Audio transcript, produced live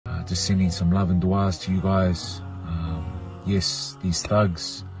Just sending some love and du'as to you guys. Yes, these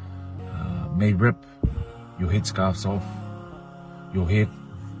thugs may rip your headscarves off your head,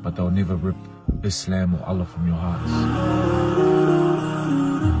 but they'll never rip Islam or Allah from your hearts.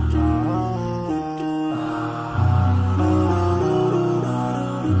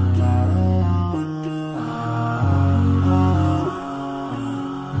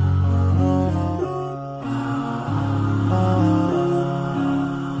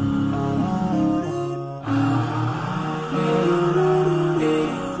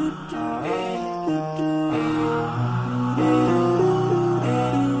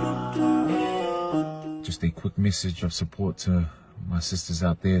 Just a quick message of support to my sisters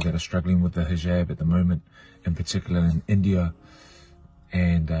out there that are struggling with the hijab at the moment, in particular in India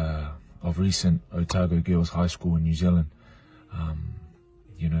and of recent Otago Girls High School in New Zealand.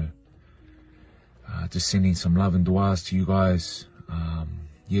 Just sending some love and du'as to you guys.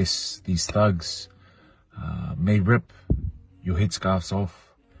 Yes, these thugs may rip your headscarves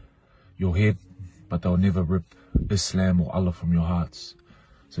off your head, but they'll never rip Islam or Allah from your hearts.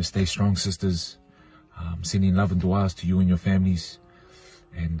 So stay strong, sisters. Sending love and du'as to you and your families.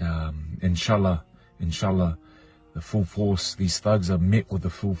 And inshallah, the full force, these thugs are met with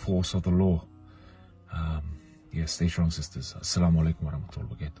the full force of the law. Yes, stay strong, sisters. Assalamu alaikum wa rahmatullahi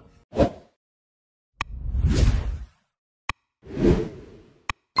wa barakatuh.